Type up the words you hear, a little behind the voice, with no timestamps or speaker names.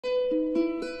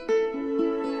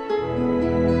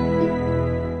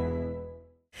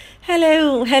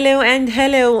Hello.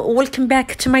 Welcome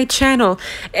back to my channel.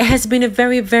 It has been a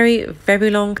very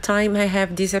long time. I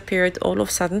have disappeared all of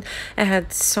a sudden. I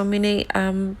had so many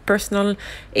personal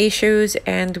issues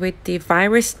and with the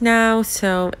virus now.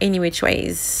 So any which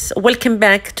ways, welcome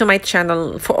back to my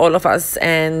channel for all of us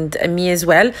and me as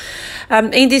well.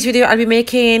 In this video, I'll be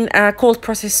making cold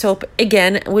process soap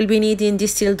again. We'll be needing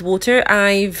distilled water.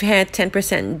 I've had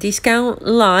 10% discount.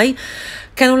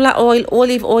 Canola oil,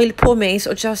 olive oil, pomace,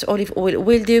 or just olive oil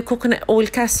will do, coconut oil,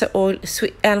 castor oil,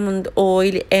 sweet almond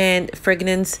oil, and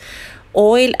fragrance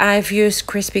oil. I've used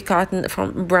crispy cotton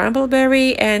from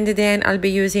Brambleberry, and then I'll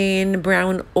be using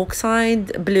brown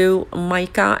oxide, blue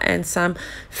mica, and some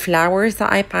flowers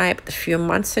that I piped a few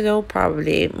months ago,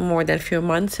 probably more than a few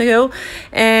months ago,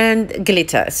 and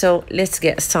glitter. So let's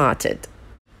get started.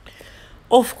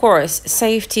 Of course,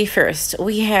 safety first.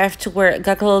 We have to wear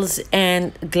goggles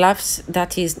and gloves.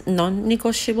 That is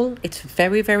non-negotiable. It's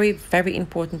very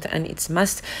important, and it's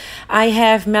must. I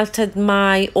have melted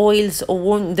my oils or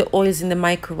warmed the oils in the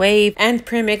microwave and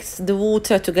premixed the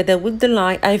water together with the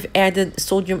lye. I've added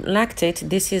sodium lactate.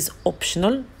 This is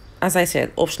optional. As I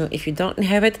said, optional. If you don't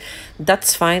have it,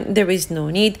 that's fine. There is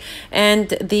no need. And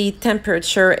the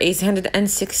temperature is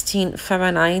 116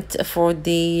 Fahrenheit for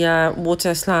the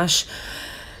water slash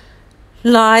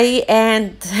lye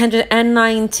and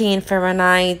 119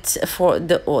 Fahrenheit for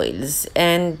the oils.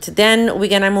 And then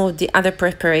we're gonna move the other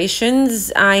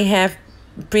preparations. I have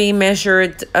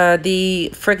pre-measured the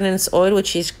fragrance oil,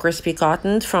 which is crispy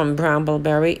cotton from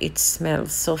Brambleberry. It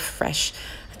smells so fresh.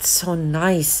 It's so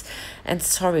nice and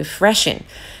so refreshing.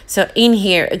 So in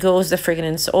here goes the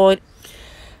fragrance oil.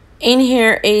 In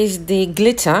here is the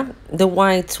glitter, the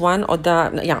white one, or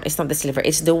it's not the silver,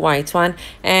 it's the white one.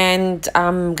 And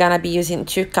I'm gonna be using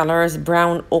two colors,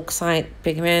 brown oxide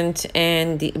pigment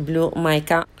and the blue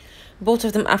mica. Both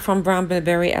of them are from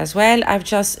Brambleberry as well. I've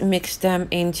just mixed them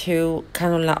into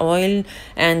canola oil,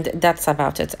 and that's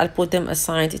about it. I'll put them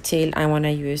aside till I want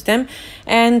to use them.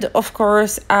 And of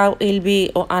course, I'll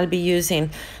be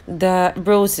using the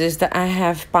roses that I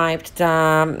have piped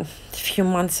a few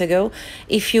months ago.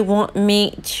 If you want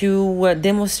me to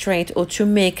demonstrate or to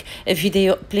make a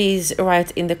video, please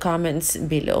write in the comments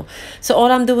below. So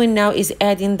all I'm doing now is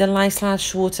adding the lye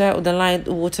slash water or the light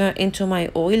water into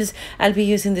my oils. I'll be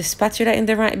using the spatula in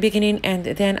the right beginning, and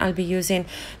then I'll be using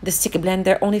the stick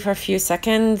blender only for a few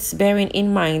seconds, bearing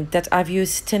in mind that I've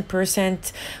used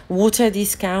 10% water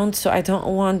discount, so I don't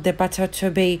want the butter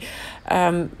to be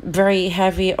very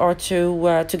heavy or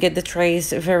to get the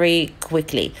trays very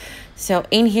quickly. So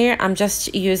in here, I'm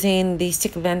just using the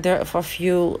stick blender for a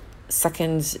few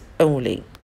seconds only.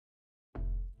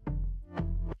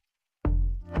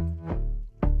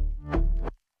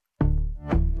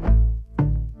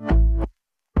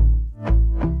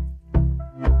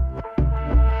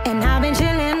 And I've been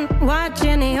chilling,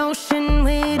 watching the ocean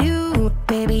with you,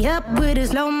 baby, up with a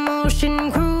slow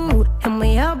motion crew. And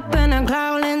we up in our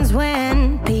cloudlands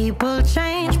when people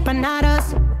change, but not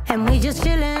us. And we just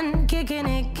chilling, kicking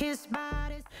it, kissed by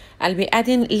this. I'll be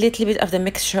adding a little bit of the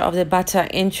mixture of the butter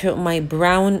into my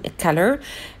brown color,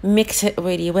 mix it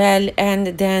really well,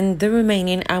 and then the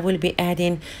remaining I will be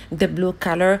adding the blue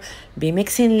color, be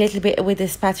mixing a little bit with the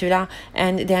spatula,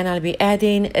 and then I'll be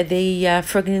adding the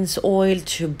fragrance oil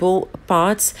to both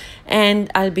parts, and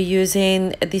I'll be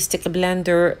using the stick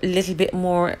blender a little bit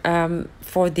more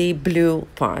for the blue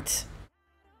part.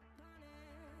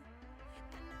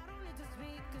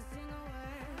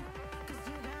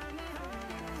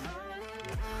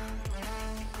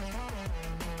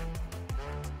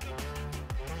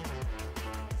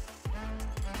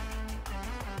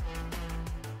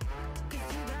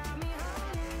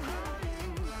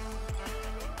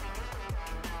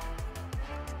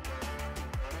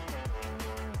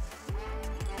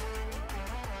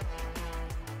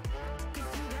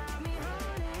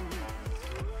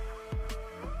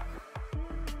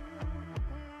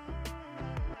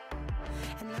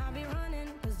 And I'll be running,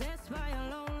 possessed by a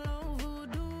low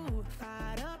voodoo,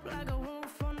 fired up like a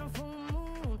wolf on a full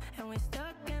moon. And we're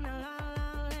stuck in a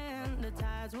la land. The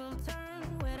tides will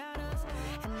turn without us.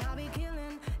 And I'll be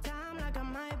killing time like I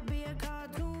might be a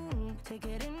cartoon. Take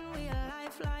it in real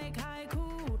life like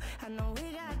haiku. I know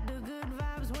we got the good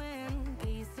vibes when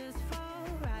pieces fall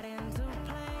right into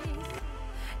place.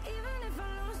 Even if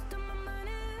I lost all my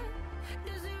money,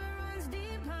 the zero runs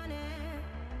deep, honey.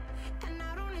 And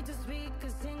I don't need to speak a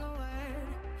single word,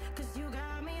 'cause you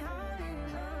got me holding.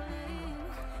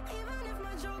 Even if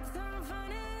my jokes aren't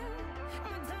funny,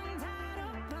 my tongue tied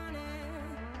up on it.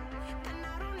 And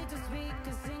I don't need to speak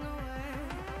a single word,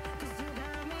 'cause you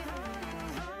got me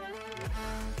holding.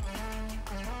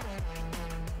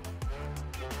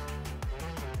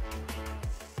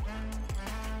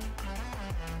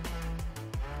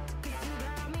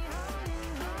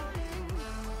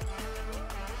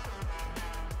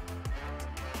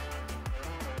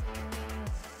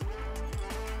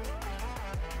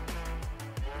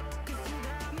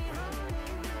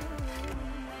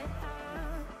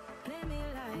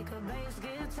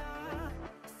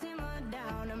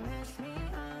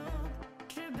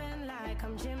 like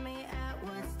I'm Jimmy at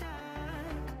Woodstock.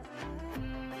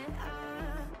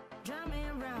 Drumming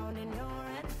around in your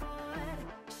red Ford,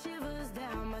 shivers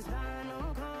down my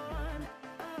spinal cord.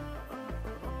 Oh, oh,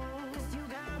 oh, oh. 'Cause you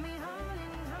got me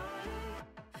holding, holding.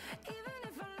 Even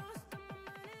if I lost all my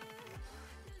money.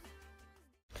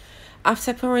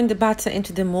 After pouring the batter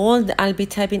into the mold, I'll be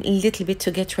tapping a little bit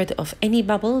to get rid of any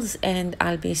bubbles, and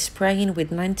I'll be spraying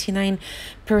with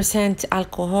 99%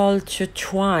 alcohol to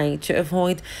try to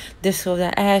avoid the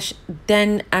soda ash.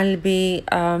 Then I'll be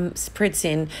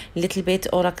spritzing a little bit,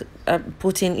 or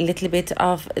putting a little bit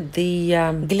of the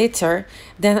glitter.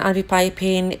 Then I'll be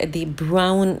piping the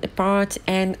brown part,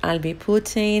 and I'll be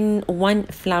putting 1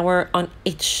 flower on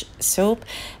each soap,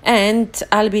 and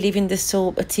I'll be leaving the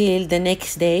soap till the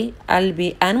next day. I'll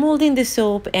be unmolding the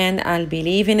soap, and I'll be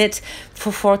leaving it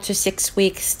for 4 to 6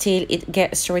 weeks till it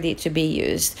gets ready to be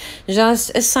used.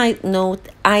 Just a side note,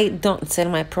 I don't sell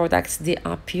my products. They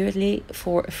are purely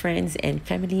for friends and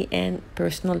family and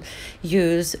personal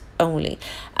use only.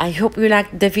 I hope you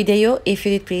liked the video. If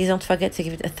you did, please don't forget to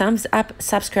give it a thumbs up,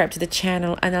 subscribe to the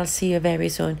channel, and I'll see you very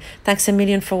soon. Thanks a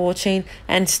million for watching,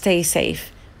 and stay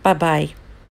safe. Bye bye.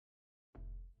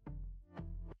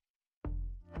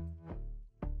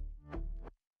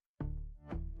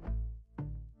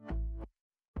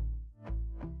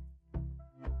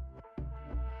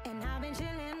 And I've been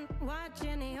chillin',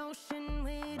 watching the ocean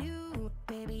with you.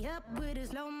 Baby up with a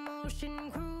slow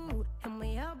motion crew. And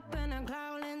we up in our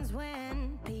cloudlands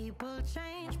when people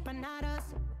change, but not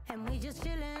us. And we just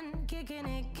chillin', kicking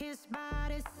it, kissed by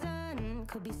the sun.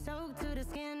 Could be soaked to the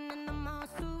skin in the mall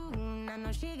soon. I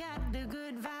know she got the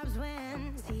good vibes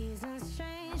when seasons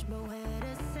change, but we're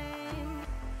the same.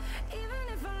 Even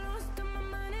if I lost all my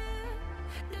money,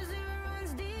 the zero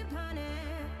runs deep, honey.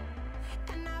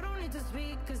 And I don't need to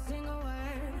speak a single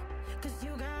word, 'cause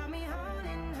you got me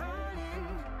holding, holding.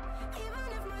 Even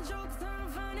if my jokes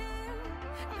aren't funny,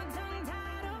 my tongue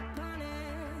tied up on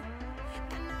it.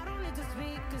 And I don't need to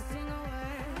speak a single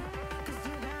word, 'cause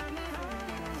you got me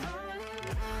holding, holding.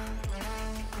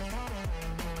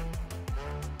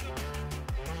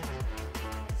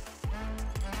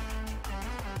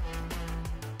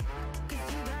 'Cause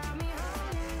you got me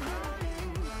holding, holding.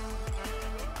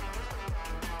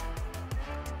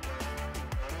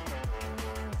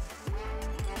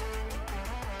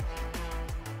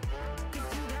 Cause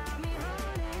you got me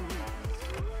holding.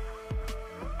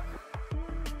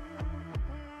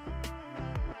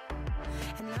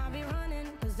 And I'll be running,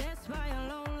 possessed by a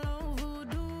low, low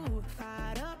voodoo.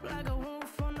 Fired up like a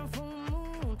wolf on a full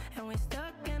moon. And we're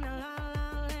stuck in a la la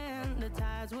land. The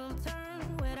tides will turn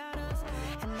without us.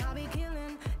 And I'll be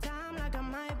killing time like I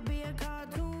might be a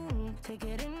cartoon. Take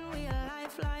it in real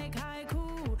life like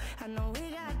haiku. I know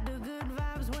we got the good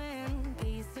vibes when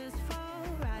pieces fall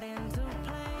right into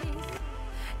place.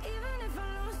 Even if I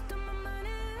lost all my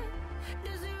money,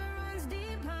 the zero runs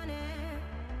deep, honey.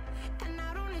 And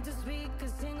I don't need to speak a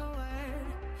single word,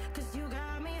 'cause you